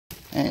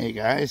Hey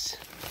guys,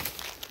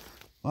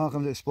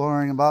 welcome to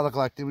Exploring and Bottle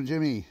Collecting with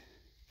Jimmy,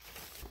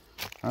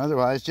 or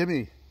otherwise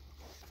Jimmy.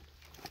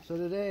 So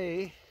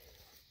today,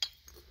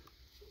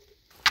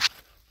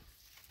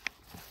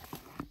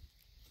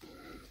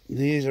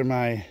 these are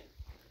my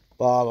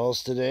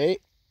bottles today.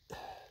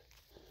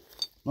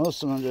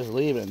 Most of them I'm just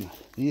leaving.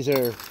 These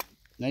are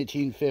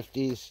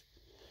 1950s,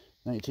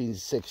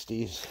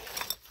 1960s.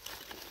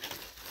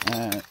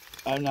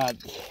 I'm not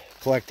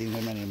collecting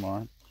them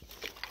anymore.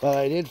 But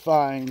I did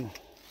find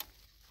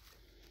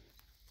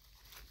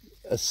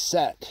a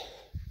set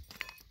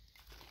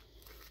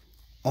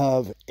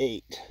of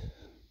 8.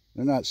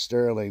 They're not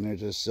sterling, they're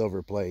just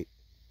silver plate.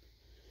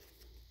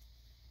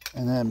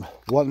 And then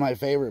one of my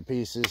favorite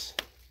pieces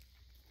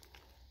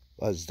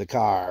was the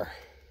car.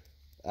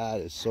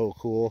 That is so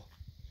cool.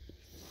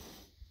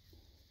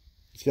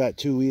 It's got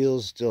 2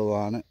 wheels still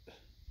on it.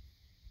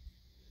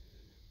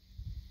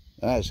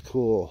 That's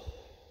cool.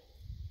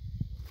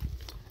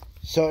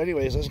 So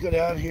anyways, let's go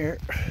down here.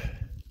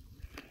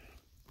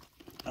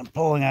 I'm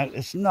pulling out,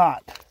 it's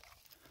not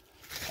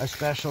a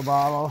special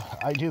bottle.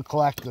 I do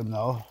collect them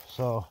though.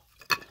 So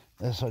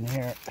this one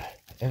here,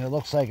 and it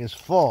looks like it's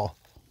full.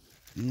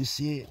 You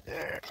see it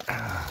there.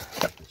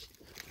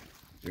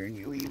 Turn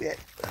you a wee bit.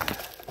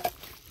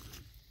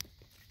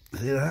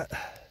 See that?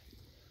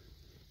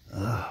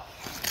 Oh.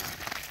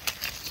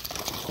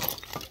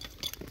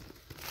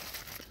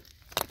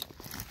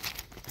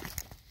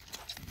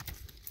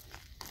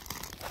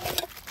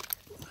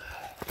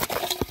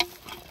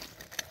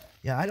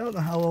 Yeah, I don't know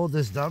how old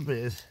this dump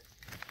is,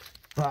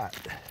 but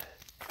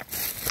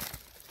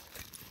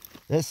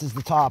this is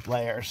the top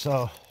layer,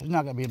 so there's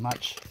not going to be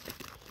much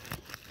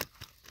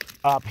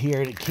up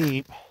here to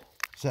keep,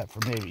 except for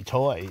maybe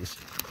toys.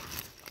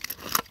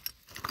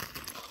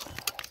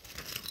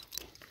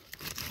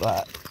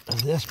 But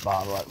this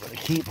bottle I'm going to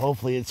keep.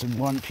 Hopefully it's in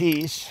one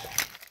piece.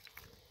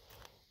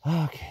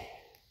 Okay.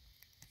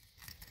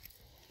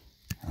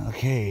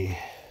 Okay.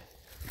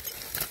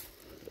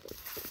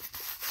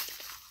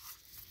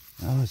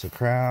 Oh, it's a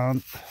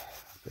Crown.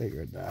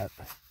 Figured that.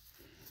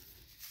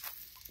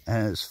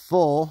 And it's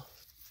full.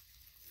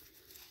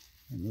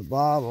 And the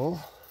bottle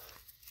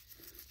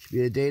should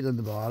be a date on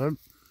the bottom.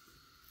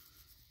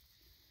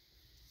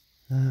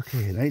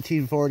 Okay,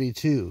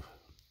 1942.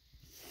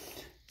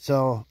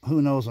 So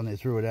who knows when they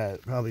threw it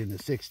at? Probably in the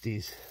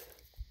 60s.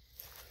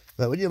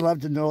 But would you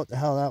love to know what the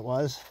hell that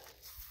was?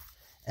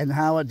 And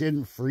how it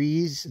didn't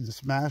freeze and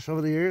smash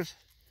over the years?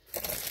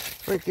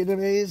 Freaking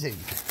amazing.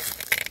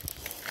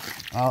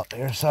 Oh,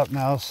 here's something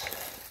else.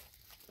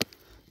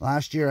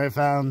 Last year I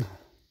found,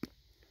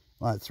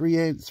 what,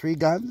 three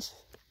guns?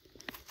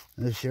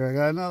 This year I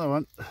got another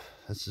one.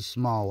 That's a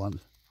small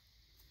one.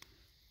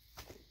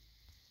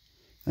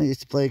 I used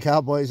to play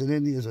Cowboys and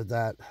Indians with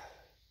that.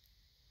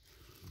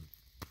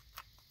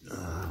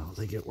 I don't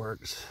think it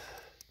works.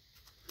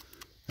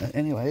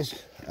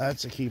 Anyways,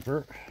 that's a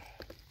keeper.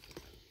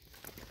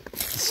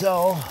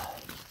 So,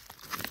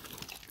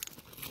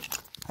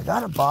 I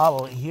got a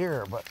bottle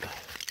here, but...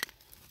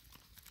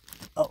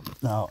 Oh,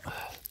 no,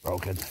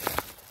 broken.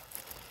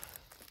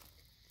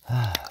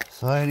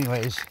 So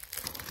anyways,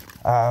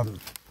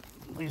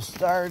 we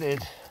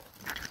started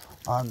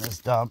on this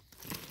dump.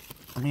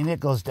 I mean, it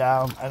goes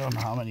down, I don't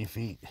know how many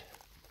feet.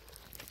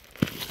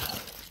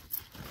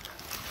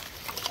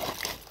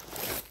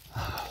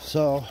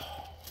 So,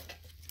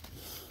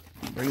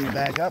 bring it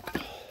back up.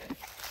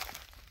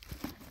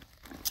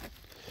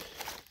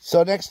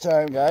 So next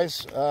time,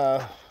 guys,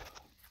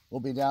 we'll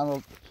be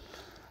down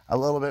a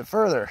little bit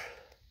further.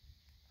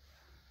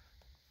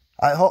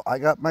 I hope I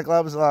got my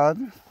gloves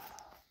on.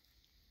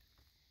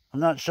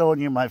 I'm not showing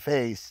you my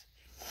face.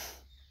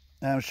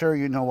 And I'm sure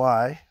you know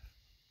why.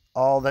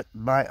 All that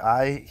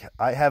I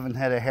haven't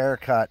had a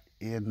haircut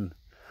in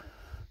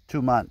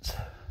 2 months.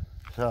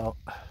 So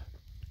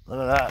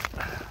look at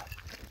that.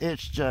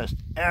 It's just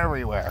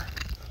everywhere.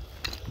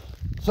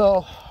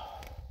 So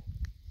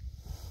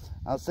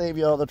I'll save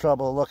you all the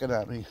trouble of looking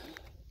at me.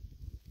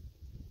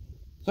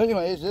 So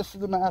anyways, this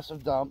is the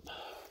massive dump.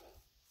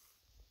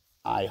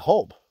 I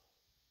hope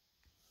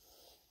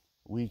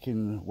we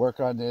can work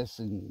on this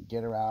and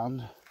get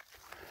around.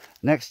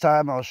 Next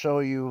time I'll show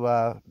you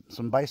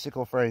some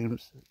bicycle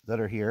frames that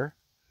are here.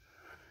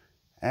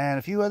 And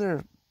a few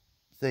other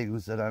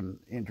things that I'm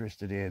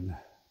interested in.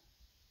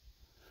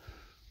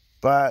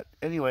 But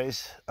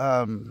anyways,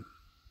 I don't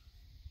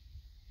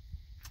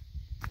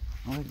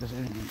think there's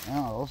anything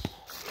else.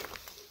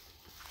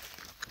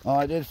 Oh,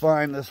 I did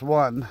find this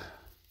one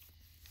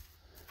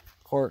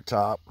cork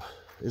top.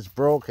 It's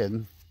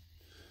broken.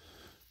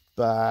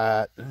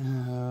 But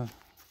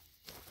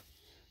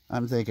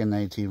I'm thinking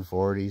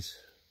 1940s.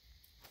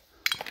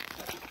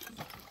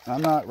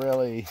 I'm not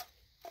really...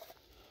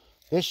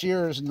 This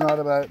year is not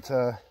about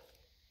a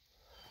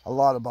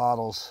lot of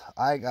bottles.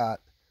 I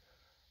got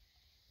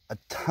a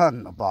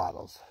ton of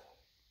bottles.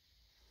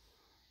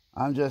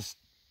 I'm just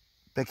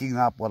picking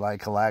up what I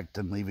collect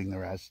and leaving the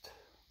rest.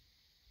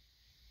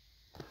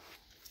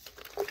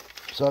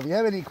 So if you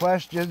have any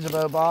questions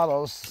about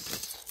bottles,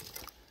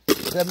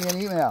 send me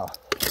an email.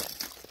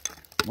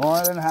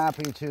 More than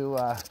happy to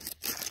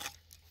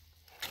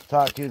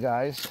talk to you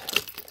guys.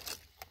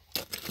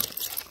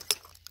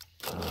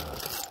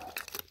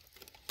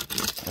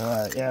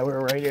 Yeah,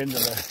 we're right into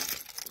the...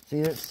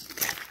 See, it's...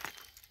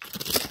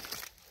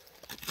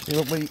 See,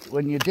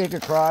 when you dig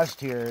across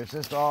here, it's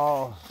just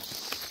all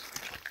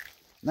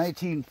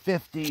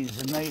 1950s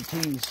and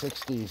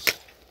 1960s.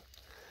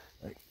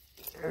 Like,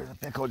 here's a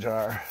pickle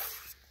jar.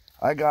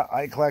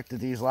 I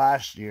collected these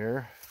last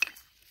year.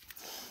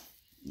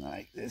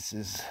 Like, this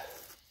is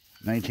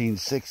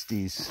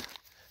 1960s.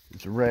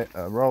 It's a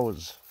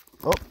rose.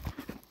 Oh.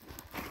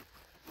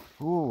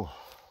 Ooh.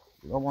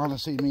 You don't want to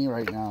see me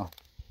right now.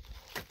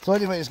 So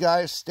anyways,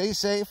 guys, stay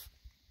safe.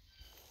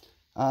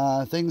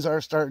 Things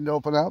are starting to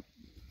open up.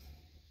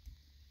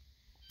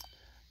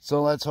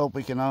 So let's hope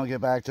we can all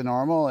get back to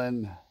normal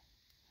and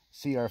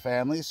see our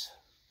families.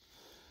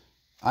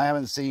 I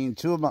haven't seen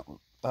two of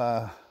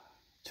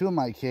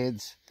my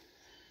kids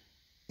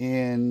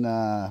in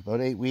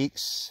about 8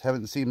 weeks.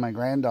 Haven't seen my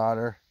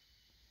granddaughter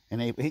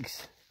in 8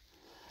 weeks.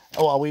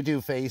 Oh, well, we do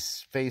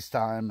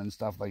FaceTime and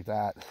stuff like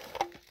that.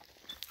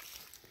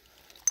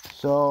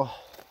 So,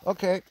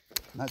 okay,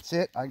 that's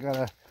it. I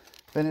gotta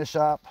finish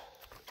up.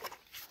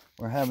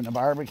 We're having a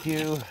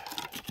barbecue.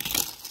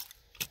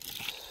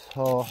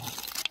 So,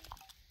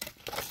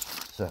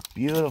 it's a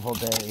beautiful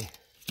day.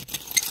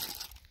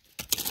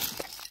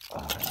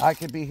 I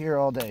could be here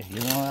all day,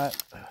 you know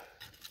that?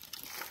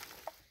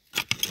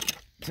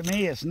 To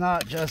me, it's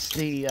not just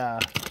the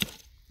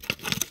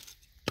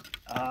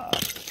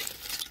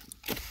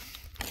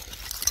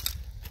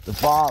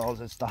bottles,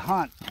 it's the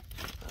hunt.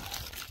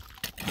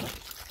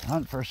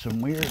 Hunt for some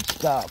weird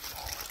stuff.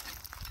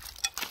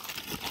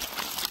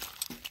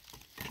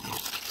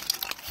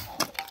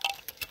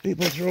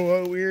 People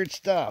throw out weird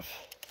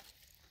stuff.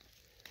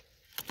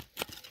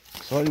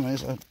 So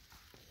anyways,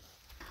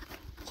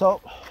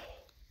 so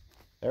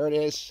there it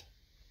is.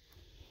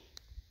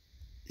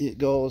 It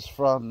goes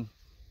from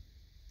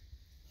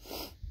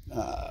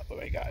what do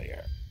we got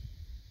here?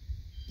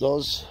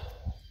 Those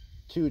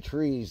two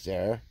trees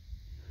there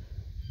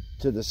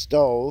to the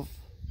stove.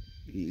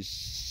 You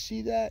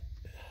see that?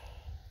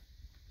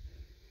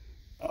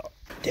 Oh,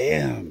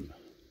 damn.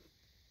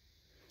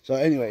 So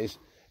anyways,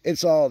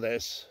 it's all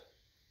this.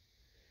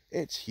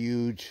 It's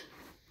huge.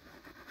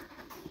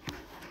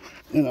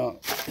 You know,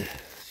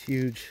 it's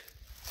huge.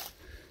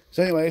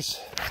 So anyways,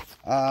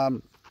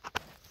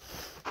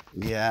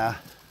 yeah.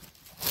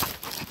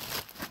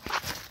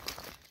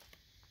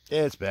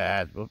 It's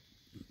bad, but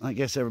I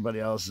guess everybody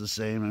else is the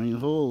same. I mean,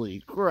 holy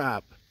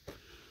crap.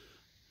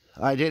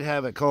 I did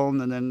have it combed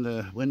and then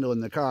the window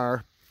in the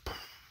car.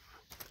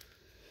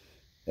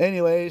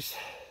 Anyways,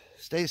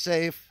 stay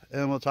safe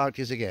and we'll talk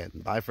to you again.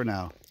 Bye for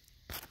now.